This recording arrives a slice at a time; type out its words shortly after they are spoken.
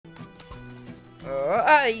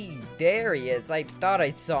Hey, there he is. I thought I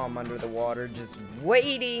saw him under the water, just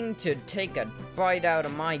waiting to take a bite out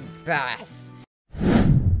of my bass.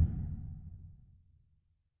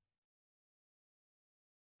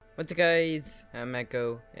 What's up, guys? I'm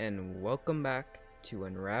Echo, and welcome back to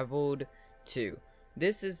Unraveled 2.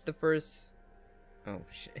 This is the first... Oh,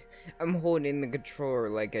 shit. I'm holding the controller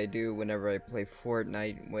like I do whenever I play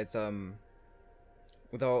Fortnite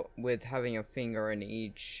with having a finger on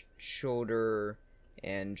each shoulder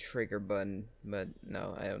and trigger button, but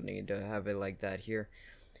no, I don't need to have it like that here.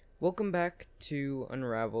 Welcome back to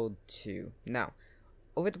Unraveled 2. Now,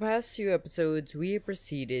 over the past few episodes, we have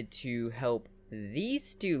proceeded to help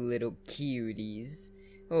these two little cuties.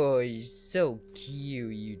 Oh, you're so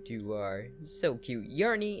cute, you two are. So cute.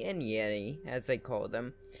 Yarny and Yanny, as I call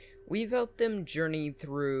them. We've helped them journey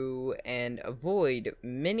through and avoid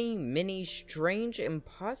many strange and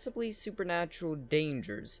possibly supernatural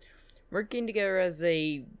dangers, working together as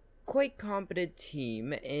a quite competent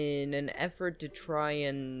team in an effort to try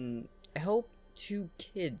and help two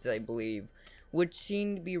kids, I believe, which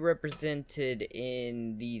seem to be represented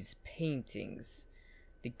in these paintings.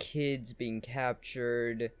 The kids being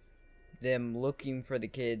captured, them looking for the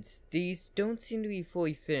kids. These don't seem to be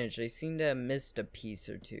fully finished. I seem to have missed a piece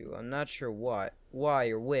or two. I'm not sure why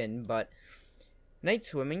or when, but night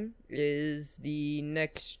swimming is the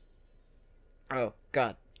next... Oh,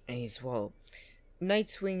 God, I swallowed.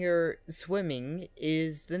 Night swimming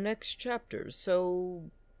is the next chapter,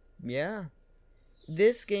 so yeah.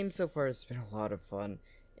 This game so far has been a lot of fun,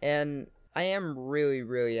 and I am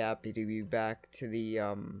really happy to be back to the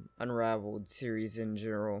Unraveled series in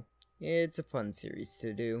general. It's a fun series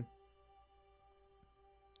to do.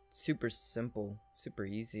 Super simple, super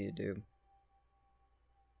easy to do.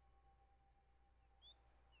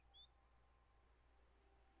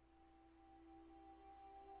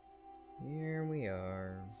 Here we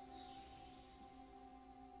are.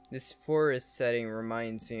 This forest setting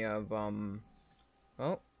reminds me of,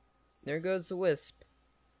 oh, there goes the wisp.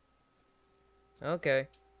 Okay.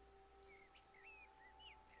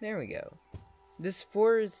 There we go. This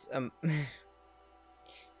forest,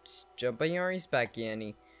 just jump on Yarny's back,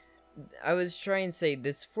 Yanny. I was trying to say,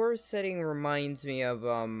 this forest setting reminds me of,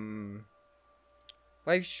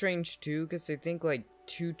 Life Strange 2, because I think, like,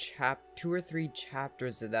 two or three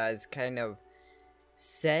chapters of that is kind of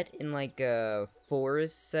set in, like, a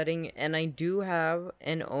forest setting, and I do have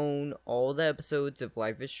and own all the episodes of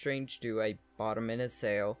Life is Strange 2. I bought them in a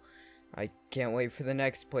sale. I can't wait for the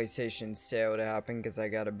next PlayStation sale to happen because I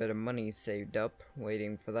got a bit of money saved up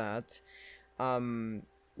waiting for that. But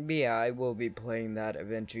yeah, I will be playing that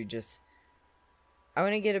eventually. Just, I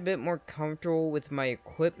want to get a bit more comfortable with my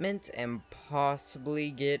equipment and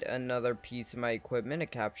possibly get another piece of my equipment, a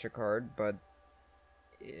capture card, but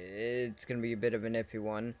it's going to be a bit of an iffy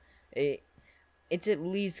one. It's at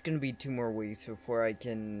least going to be 2 more weeks before I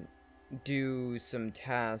can do some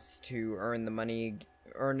tasks to earn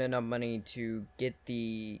enough money to get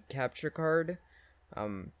the capture card.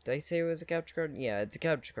 Did I say it was a capture card? Yeah, it's a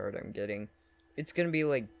capture card I'm getting. It's gonna be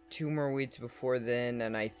like 2 more weeks before then,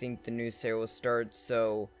 and I think the new sale will start,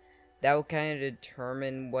 so that will kind of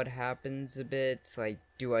determine what happens a bit. Like,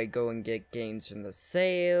 do I go and get games from the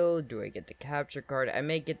sale? Do I get the capture card? I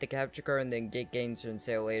may get the capture card and then get games from the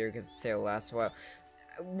sale later because the sale lasts a while.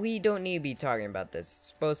 We don't need to be talking about this. It's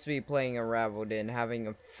supposed to be playing Unraveled and having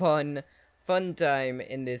a fun time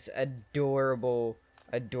in this adorable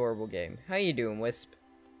game. How you doing, Wisp?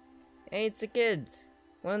 Hey, it's the kids.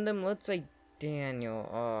 One of them looks like Daniel.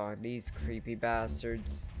 Oh, these creepy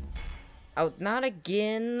bastards. Oh, not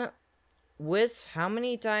again. Wisp, how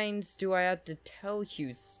many times do I have to tell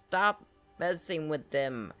you? Stop messing with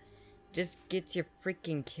them. Just gets you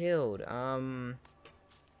freaking killed.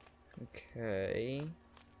 Okay.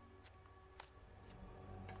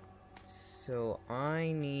 So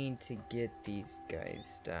I need to get these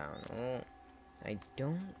guys down. Oh, I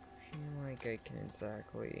don't feel like I can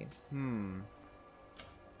exactly.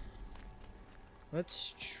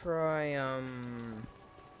 Let's try,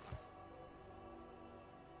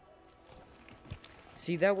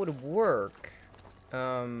 see, that would work.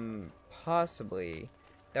 Possibly.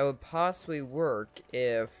 That would possibly work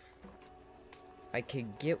if I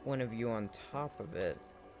could get one of you on top of it.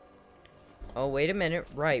 Oh, wait a minute.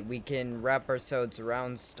 Right, we can wrap ourselves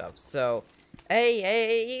around stuff. So,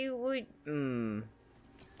 hey, I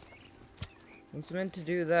was meant to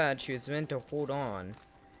do that. She was meant to hold on.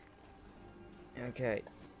 Okay.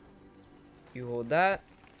 You hold that.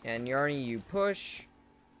 And Yarny, you push.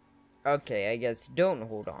 Okay, I guess don't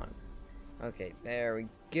hold on. Okay, there we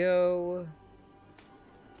go.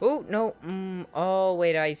 Oh, no. Oh,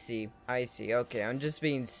 wait, I see. Okay, I'm just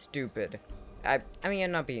being stupid. I mean,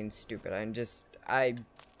 I'm not being stupid. I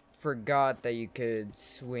forgot that you could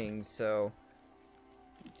swing, so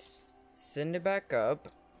send it back up.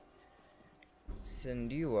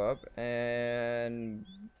 Send you up, and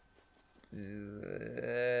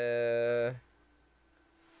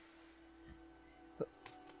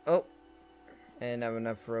oh, and I have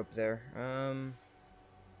enough rope there.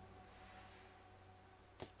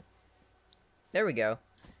 There we go.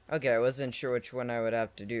 Okay, I wasn't sure which one I would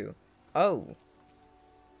have to do. Oh.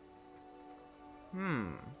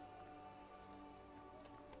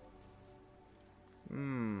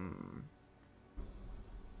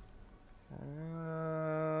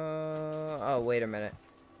 Oh, wait a minute.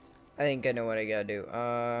 I think I know what I gotta do.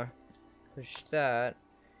 Push that.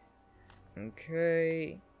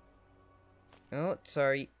 Okay. Oh,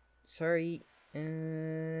 sorry. And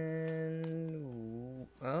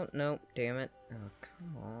oh no, damn it. Oh,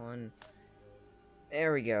 come on.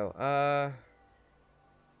 There we go.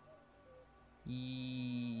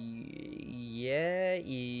 Yeah,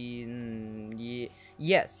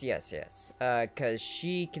 yes. Cause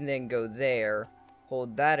she can then go there,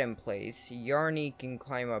 hold that in place. Yarny can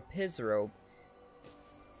climb up his rope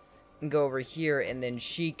and go over here, and then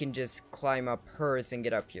she can just climb up hers and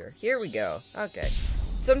get up here. Here we go. Okay.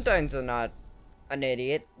 Sometimes I'm not an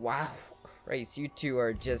idiot. Wow, Christ, you two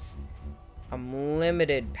are just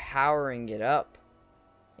unlimited powering it up.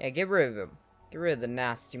 Yeah, get rid of him. Get rid of the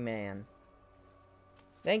nasty man.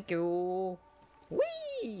 Thank you.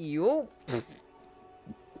 Whee! Oh.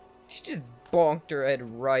 She just bonked her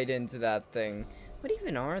head right into that thing. What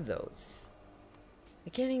even are those? I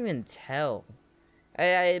can't even tell.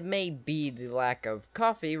 It may be the lack of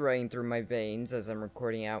coffee running through my veins as I'm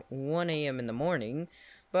recording at 1 a.m. in the morning,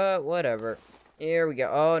 but whatever. Here we go.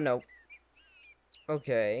 Oh, no.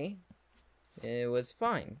 Okay. It was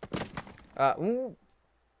fine. Ooh.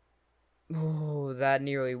 Oh, that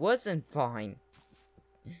nearly wasn't fine.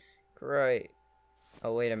 Great.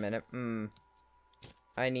 Oh, wait a minute.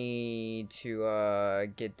 I need to,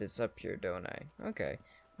 get this up here, don't I? Okay.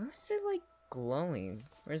 Why is it, like, glowing?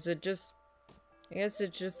 Or is it just... I guess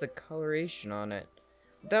it's just the coloration on it.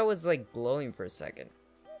 That was, like, glowing for a second.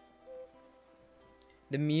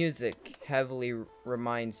 The music heavily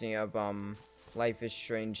reminds me of, Life is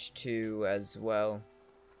Strange 2 as well.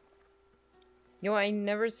 You know, I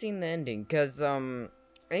never seen the ending, because, I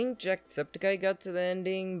think Jacksepticeye got to the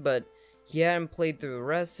ending, but he hadn't played through the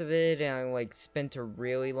rest of it, and I, like, spent a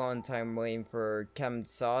really long time waiting for Captain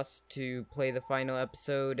Sauce to play the final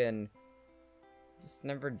episode, and just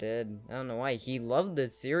never did. I don't know why. He loved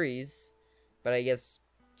this series, but I guess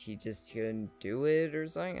he just couldn't do it or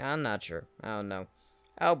something. I'm not sure. I don't know.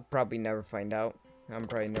 I'll probably never find out. I'm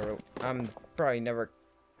probably never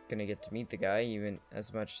gonna get to meet the guy, even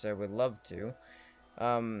as much as I would love to.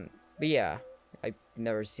 But yeah, I've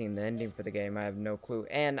never seen the ending for the game. I have no clue,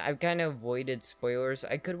 and I've kind of avoided spoilers.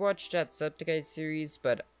 I could watch Jacksepticeye series,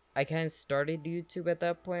 but I kind of started YouTube at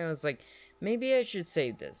that point. I was like, maybe I should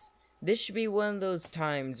save this. This should be one of those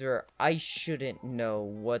times where I shouldn't know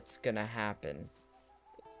what's gonna happen.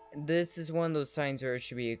 This is one of those times where it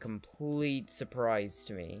should be a complete surprise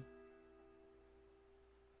to me.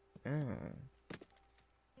 Oh,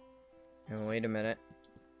 wait a minute.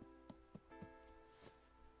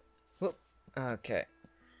 Whoop. Okay.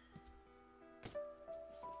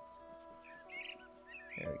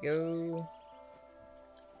 There we go.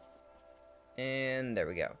 And there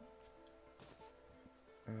we go.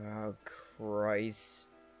 Oh, Christ.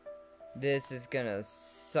 This is gonna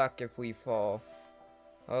suck if we fall.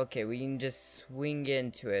 Okay, we can just swing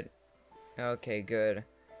into it. Okay, good.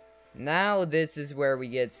 Now this is where we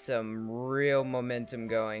get some real momentum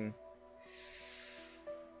going.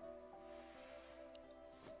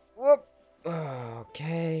 Whoop.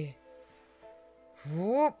 Okay.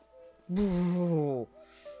 Whoop.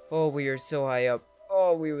 Oh, we are so high up.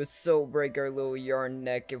 Oh, we would so break our little yarn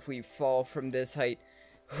neck if we fall from this height.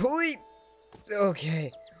 Hui! Okay.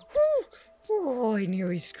 Oh, I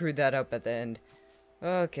nearly screwed that up at the end.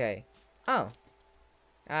 Okay. Oh.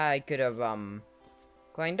 I could have,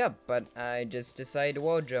 climbed up, but I just decided to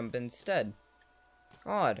wall jump instead.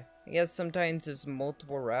 Odd. I guess sometimes there's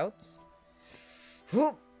multiple routes.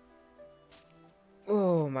 Whoop!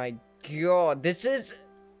 Oh my god, this is...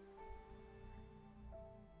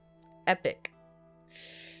 epic.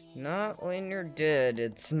 Not when you're dead,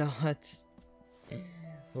 it's not.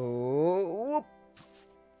 Whoop.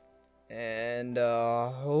 And,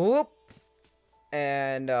 whoop.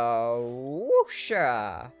 And,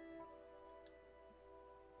 whoosha.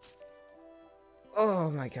 Oh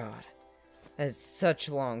my god. That's such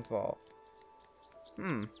a long fall.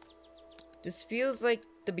 This feels like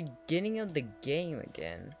the beginning of the game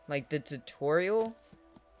again. Like the tutorial.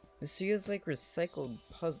 This feels like recycled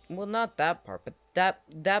puzzle. Well, not that part, but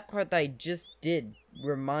that part that I just did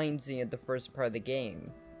reminds me of the first part of the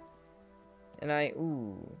game. And I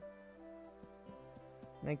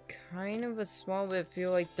kind of a small bit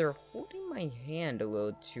feel like they're holding my hand a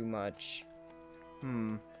little too much.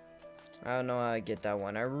 I don't know how to get that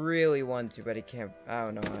one. I really want to, but I can't. I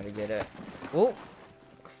don't know how to get it. Oh,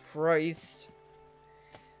 Christ.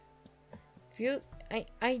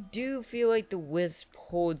 I do feel like the wisp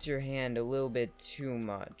holds your hand a little bit too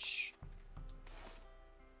much.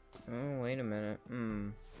 Oh, wait a minute.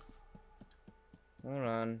 Hold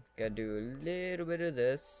on. Gotta do a little bit of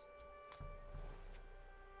this.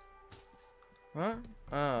 Huh?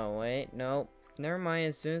 Oh, wait. Nope. Never mind.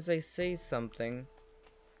 As soon as I say something.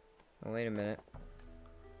 Oh, wait a minute.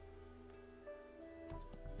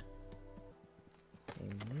 Okay,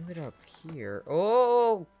 move it up here.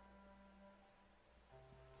 Oh!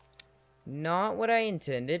 Not what I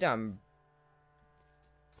intended. I'm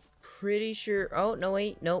pretty sure. Oh, no,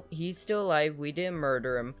 wait. Nope. He's still alive. We didn't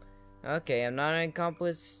murder him. Okay, I'm not an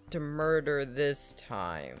accomplice to murder this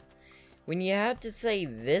time. When you have to say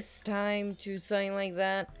this time to something like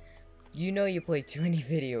that, you know you play too many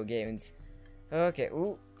video games. Okay.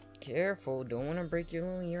 Ooh. Careful, don't want to break your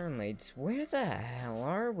little yarn lights. Where the hell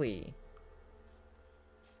are we?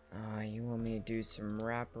 Ah, you want me to do some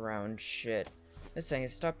wraparound shit. Listen, I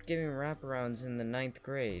stopped giving wraparounds in the 9th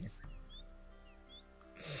grade.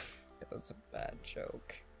 That was a bad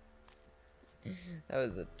joke. That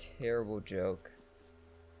was a terrible joke.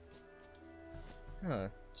 Huh,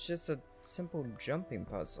 it's just a simple jumping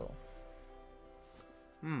puzzle.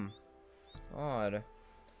 Odd.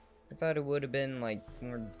 I thought it would have been, like,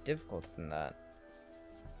 more difficult than that.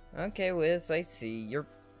 Okay, Wiz, I see. You're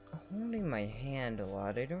holding my hand a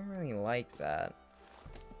lot. I don't really like that.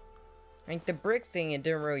 Like, the brick thing, it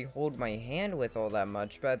didn't really hold my hand with all that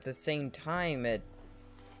much, but at the same time, it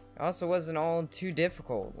also wasn't all too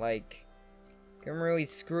difficult. Like, couldn't really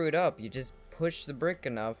screw it up. You just push the brick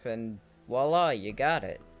enough, and voila, you got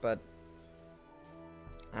it. But,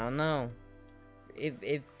 I don't know.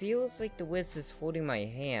 It feels like the Wiz is holding my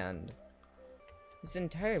hand. This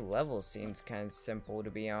entire level seems kind of simple,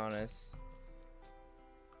 to be honest.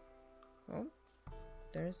 Oh,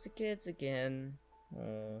 there's the kids again.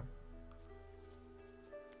 Oh.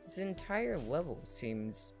 This entire level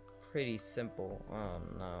seems pretty simple. Oh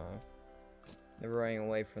no. They're running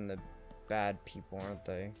away from the bad people, aren't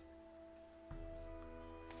they?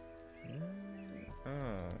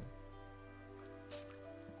 Oh.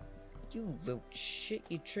 You little shit,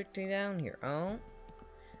 you tricked me down here. Oh?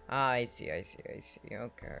 Ah, I see.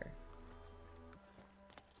 Okay.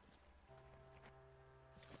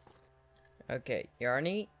 Okay,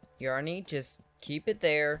 Yarny, just keep it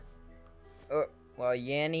there. While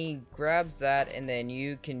Yanny grabs that, and then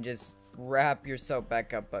you can just wrap yourself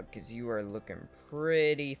back up, because you are looking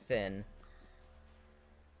pretty thin.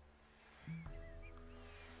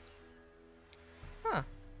 Huh.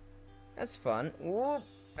 That's fun. Ooh.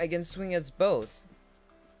 I can swing us both.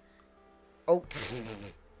 Oh,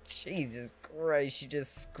 Jesus Christ, she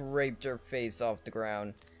just scraped her face off the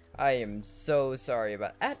ground. I am so sorry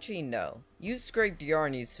about. Actually, no. You scraped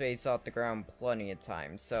Yarny's face off the ground plenty of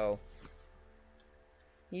times, so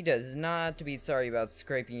he does not have to be sorry about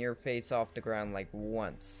scraping your face off the ground like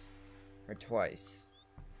once or twice,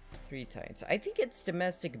 3 times. I think it's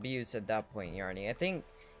domestic abuse at that point, Yarny. I think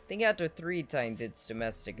after 3 times it's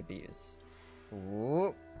domestic abuse.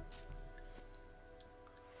 Ooh.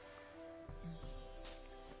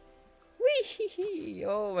 Whee!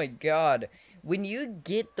 Oh my god. When you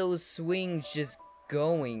get those swings just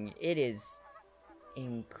going, it is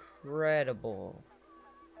incredible.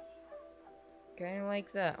 Kinda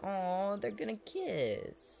like that. Oh, they're gonna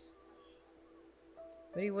kiss.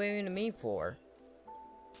 What are you waving to me for?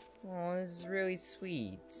 Oh, this is really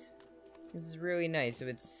sweet. This is really nice. It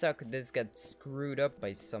would suck if this got screwed up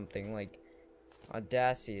by something like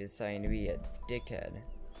Audacity deciding to be a dickhead.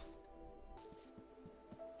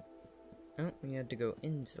 Oh, we had to go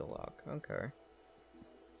into the lock. Okay.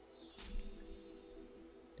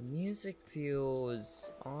 The music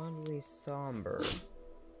feels oddly somber.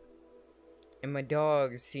 And my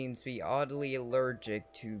dog seems to be oddly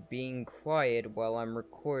allergic to being quiet while I'm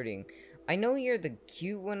recording. I know you're the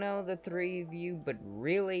cute one out of the 3 of you, but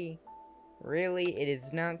really, it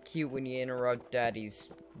is not cute when you interrupt Daddy's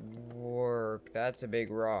work. That's a big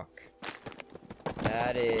rock.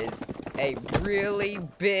 That is a really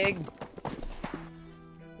big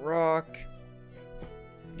rock.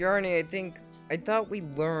 Yarny, I think I thought we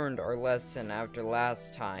learned our lesson after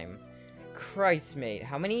last time. Christ, mate,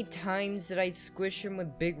 how many times did I squish him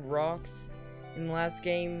with big rocks in the last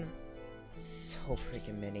game? So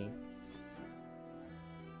freaking many.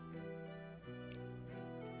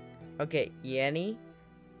 Okay, Yanny,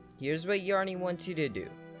 here's what Yarny wants you to do.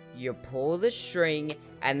 You pull the string,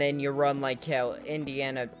 and then you run like hell,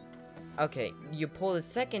 Indiana. Okay, you pull the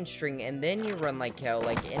second string, and then you run like hell,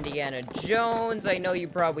 like Indiana Jones. I know you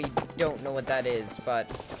probably don't know what that is, but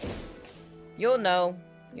you'll know.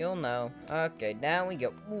 You'll know. Okay, now we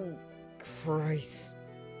go. Ooh, Christ.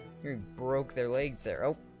 You broke their legs there.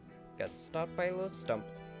 Oh, got stopped by a little stump.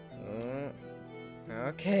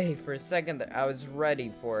 Okay, for a second there, I was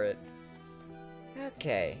ready for it.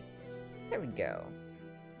 Okay, there we go.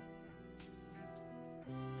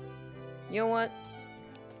 You know what?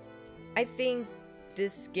 I think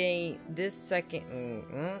this game, this second,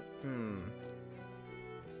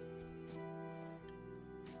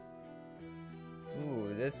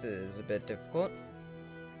 Ooh, this is a bit difficult.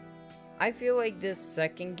 I feel like this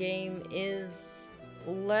second game is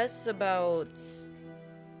less about,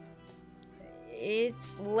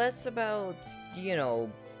 it's less about, you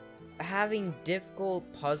know, having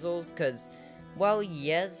difficult puzzles, because while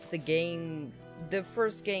yes, the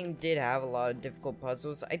first game did have a lot of difficult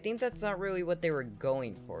puzzles, I think that's not really what they were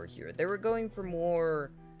going for here. They were going for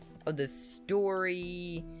more of the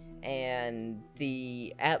story and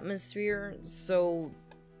the atmosphere, so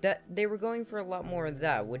that they were going for a lot more of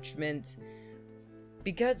that, which meant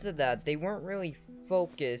because of that, they weren't really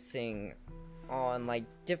focusing on like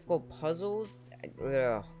difficult puzzles.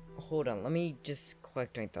 Hold on, let me just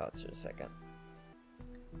collect my thoughts for a second.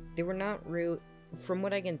 They were not real. From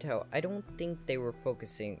what I can tell, I don't think they were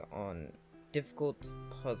focusing on difficult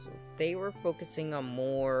puzzles. They were focusing on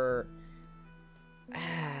more,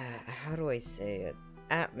 how do I say it?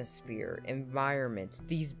 Atmosphere, environment,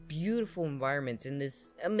 these beautiful environments in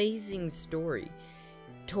this amazing story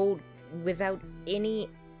told without any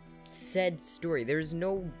said story. There's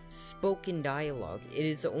no spoken dialogue. It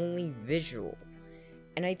is only visual.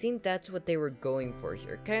 And I think that's what they were going for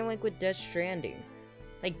here. Kind of like with Death Stranding.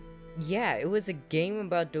 Like, yeah, it was a game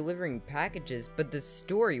about delivering packages, but the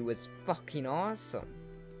story was fucking awesome.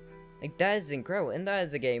 Like, that is incredible. And that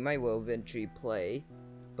is a game I will eventually play.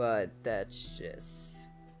 But that's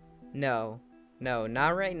just... No,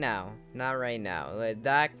 not right now. Not right now. Like,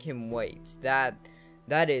 that can wait. That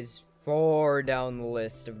is far down the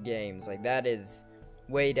list of games. Like, that is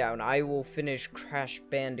way down. I will finish Crash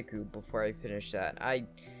Bandicoot before I finish that. I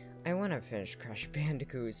want to finish Crash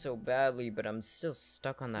Bandicoot so badly, but I'm still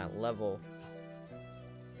stuck on that level.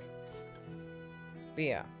 But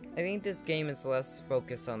yeah, I think this game is less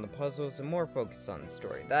focused on the puzzles and more focused on the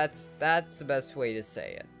story. That's the best way to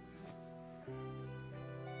say it.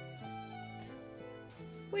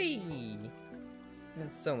 Whee!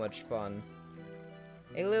 It's so much fun.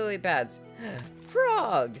 Hey, lily pads.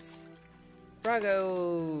 Frogs!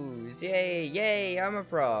 Froggos! Yay, yay, I'm a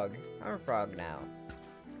frog. I'm a frog now.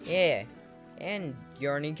 Yeah. And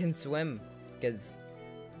Yarny can swim. Because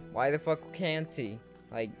why the fuck can't he?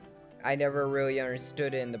 Like, I never really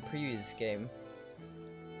understood it in the previous game.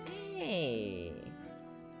 Hey.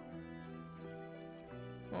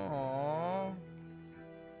 Aww.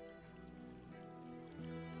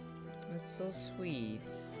 That's so sweet.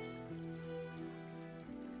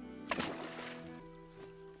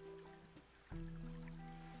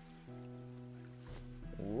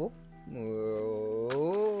 Whoop.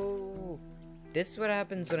 Whoa. This is what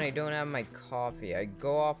happens when I don't have my coffee. I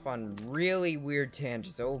go off on really weird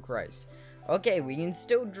tangents. Oh, Christ. Okay, we can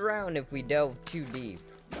still drown if we delve too deep.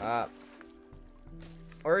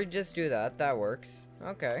 Or just do that. That works.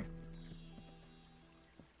 Okay.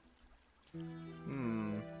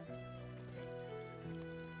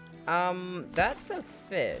 That's a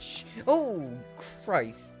fish. Oh,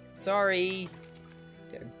 Christ. Sorry.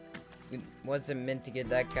 Wasn't meant to get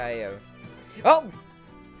that guy a... Oh!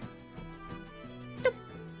 The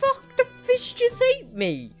fuck? The fish just ate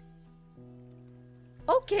me!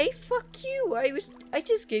 Okay, fuck you. I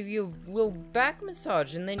just gave you a little back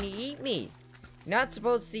massage and then you eat me. You're not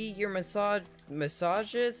supposed to eat your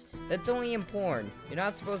massages? That's only in porn. You're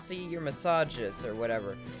not supposed to eat your massages or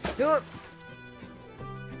whatever. Fucking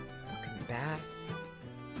bass.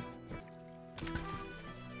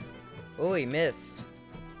 Oh, he missed.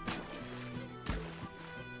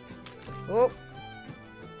 Oh.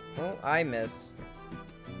 Oh, I miss.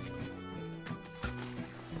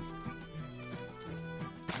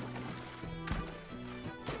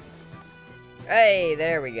 Hey,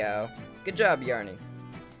 there we go. Good job, Yarny.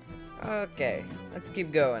 Okay, let's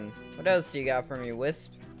keep going. What else do you got for me,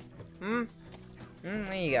 Wisp?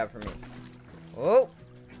 What you got for me? Oh,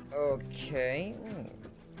 okay. Ooh.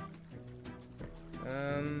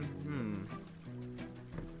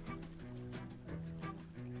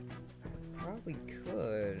 Probably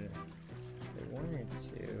could. If I wanted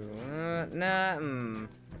to. Nah,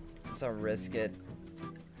 let's not risk it.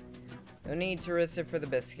 No need to risk it for the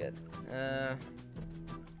biscuit.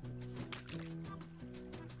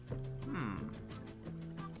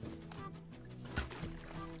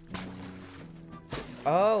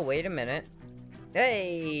 Oh, wait a minute.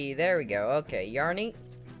 Hey, there we go. Okay, Yarny,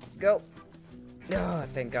 go. Oh,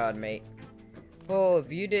 thank God, mate. Well,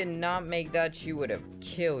 if you did not make that, she would have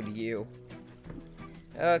killed you.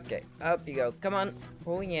 Okay, up you go. Come on,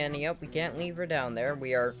 pull Yanny up. We can't leave her down there.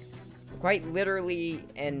 We are quite literally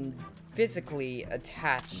and physically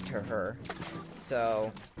attached to her.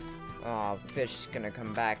 So, oh, Fish's gonna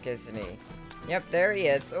come back, isn't he? Yep, there he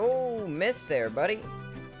is. Oh, missed there, buddy.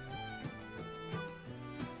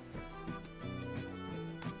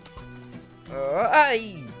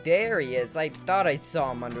 There he is. I thought I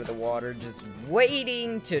saw him under the water, just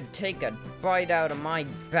waiting to take a bite out of my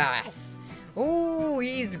bass. Ooh,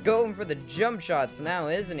 he's going for the jump shots now,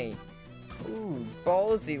 isn't he? Ooh,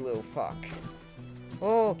 ballsy little fuck.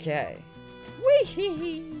 Okay.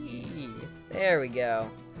 Whee! There we go.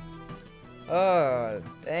 Oh,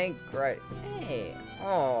 thank Christ. Hey.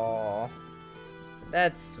 Aw.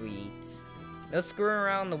 That's sweet. No screwing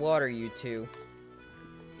around in the water, you two.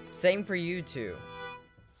 Same for you two.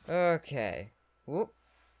 Okay. Whoop.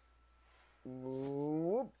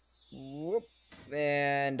 Whoop. Whoop.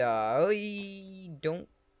 And, we don't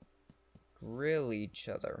grill each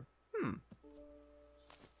other.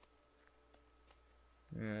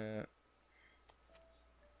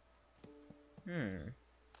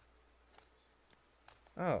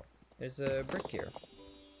 Oh, there's a brick here.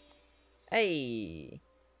 Hey!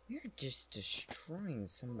 You're just destroying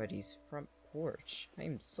somebody's front porch.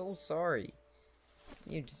 I'm so sorry.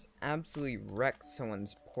 You just absolutely wrecked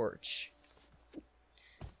someone's porch.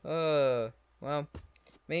 Well,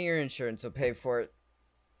 maybe your insurance will pay for it.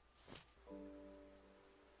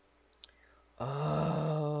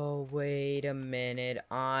 Oh, wait a minute.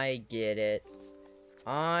 I get it.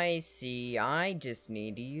 I see. I just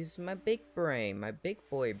need to use my big brain, my big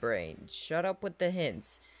boy brain. Shut up with the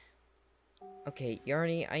hints. Okay,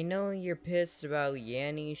 Yarny, I know you're pissed about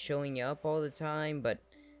Yanny showing up all the time, but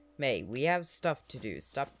May, we have stuff to do.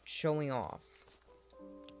 Stop showing off.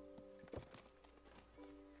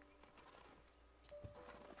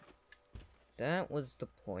 That was the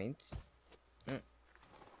point.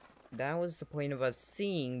 That was the point of us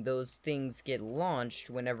seeing those things get launched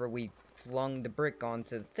whenever we flung the brick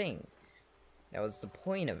onto the thing. That was the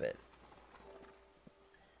point of it.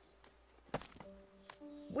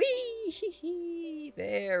 Whee!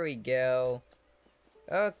 There we go.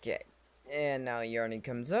 Okay. And now Yarny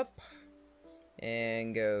comes up.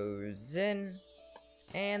 And goes in.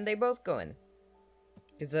 And they both go in.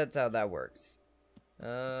 Because that's how that works.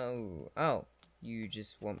 Oh. You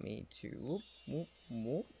just want me to... Whoop, whoop,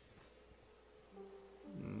 whoop.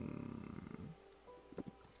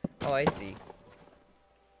 Oh, I see.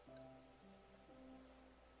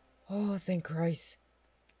 Oh, thank Christ.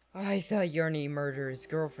 I thought Yarny murdered his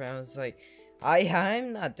girlfriend. I was like,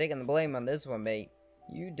 I'm not taking the blame on this one, mate.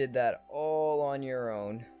 You did that all on your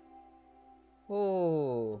own.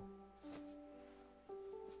 Oh.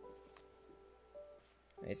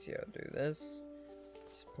 I see how to do this.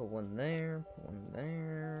 Just put one there, put one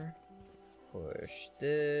there. Push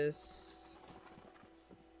this.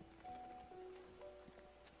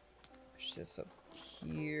 Push this up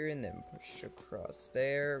here and then push across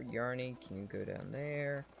there. Yarny, can you go down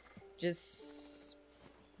there? Just,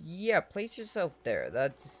 yeah, place yourself there.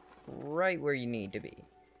 That's right where you need to be.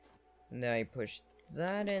 Now you push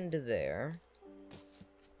that into there.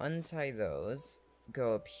 Untie those.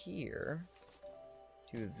 Go up here.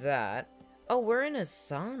 Do that. Oh, we're in a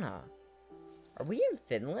sauna. Are we in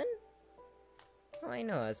Finland? Oh, I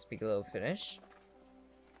know how to speak a little Finnish.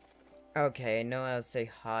 Okay, I know how to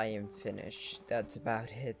say hi in Finnish. That's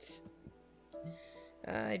about it.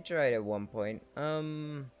 I tried at one point.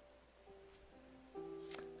 Oh,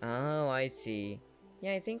 I see.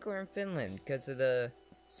 Yeah, I think we're in Finland because of the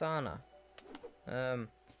sauna. To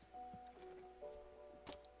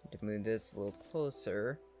move this a little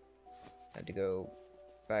closer, I had to go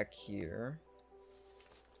back here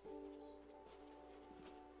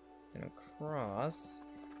and across.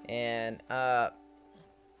 And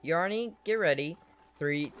Yarny, get ready.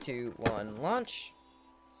 3, 2, 1, launch.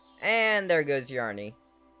 And there goes Yarny.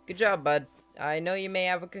 Good job, bud. I know you may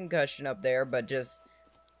have a concussion up there, but just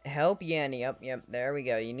help Yanny up. Yep, there we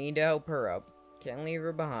go. You need to help her up. Can't leave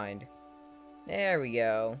her behind. There we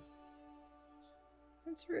go.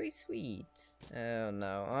 That's really sweet. Oh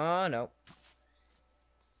no. Oh no.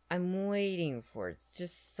 I'm waiting for it. It's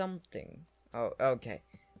just something. Oh, okay.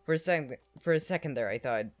 For a second there, I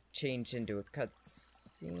thought I'd changed into a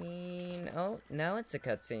cutscene. Oh, now it's a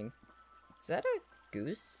cutscene. Is that a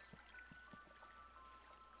goose?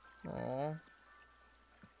 Aww.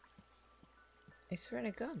 I swear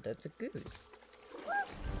to God, that's a goose.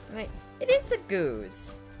 Wait, it is a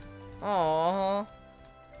goose. Aww.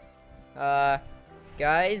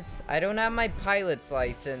 Guys, I don't have my pilot's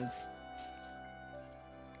license.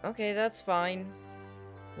 Okay, that's fine.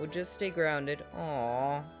 We'll just stay grounded.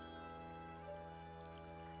 Aww.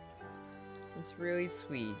 It's really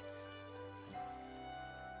sweet.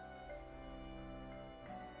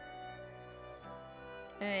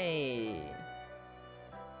 Hey.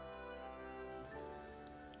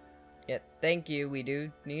 Yeah, thank you. We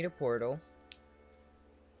do need a portal.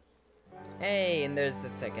 Hey, and there's the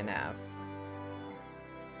second half.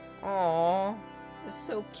 Aww. It's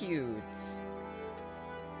so cute.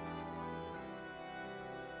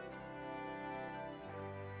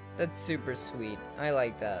 That's super sweet. I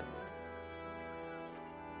like that.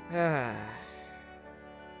 Ah.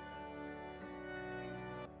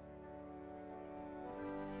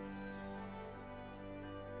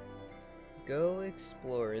 Go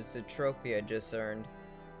explore is the trophy I just earned.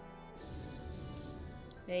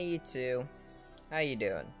 Hey, you two. How you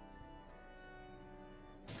doing?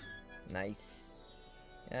 Nice.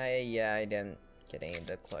 Yeah, I didn't get any of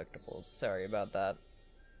the collectibles. Sorry about that.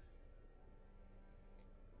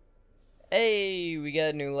 Hey, we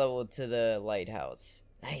got a new level to the lighthouse.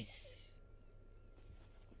 Nice.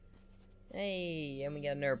 Hey, and we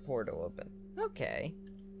got another portal open. Okay.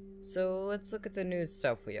 So, let's look at the new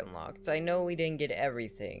stuff we unlocked. I know we didn't get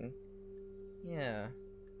everything. Yeah.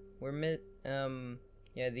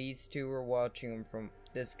 Yeah, these two were watching from...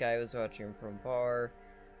 This guy was watching from far.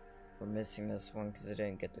 We're missing this one because I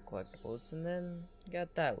didn't get the collectibles. And then,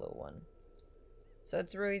 got that little one. So,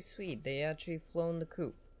 that's really sweet. They actually flown the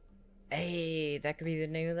coop. Hey, that could be the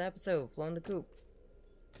name of the episode. Flown the coop.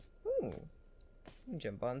 Ooh.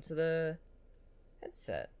 Jump onto the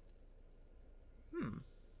headset.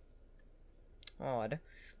 Odd.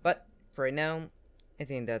 But, for right now, I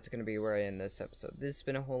think that's going to be where I end this episode. This has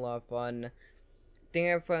been a whole lot of fun. I think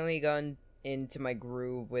I've finally gotten into my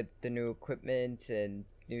groove with the new equipment and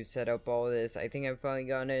new setup, all this. I think I've finally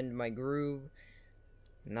gotten into my groove.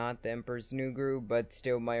 Not the Emperor's New Groove, but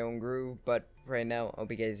still my own groove. But for right now, I hope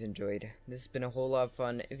you guys enjoyed. This has been a whole lot of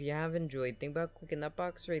fun. If you have enjoyed, think about clicking that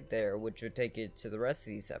box right there, which will take you to the rest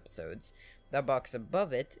of these episodes. That box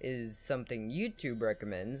above it is something YouTube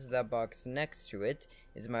recommends. That box next to it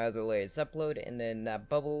is my other latest upload. And then that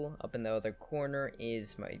bubble up in the other corner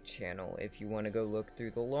is my channel. If you want to go look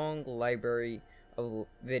through the long library of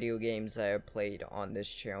video games I have played on this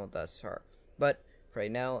channel thus far. But for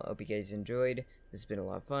right now, I hope you guys enjoyed. This has been a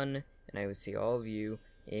lot of fun. And I will see all of you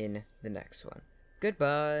in the next one.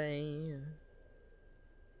 Goodbye.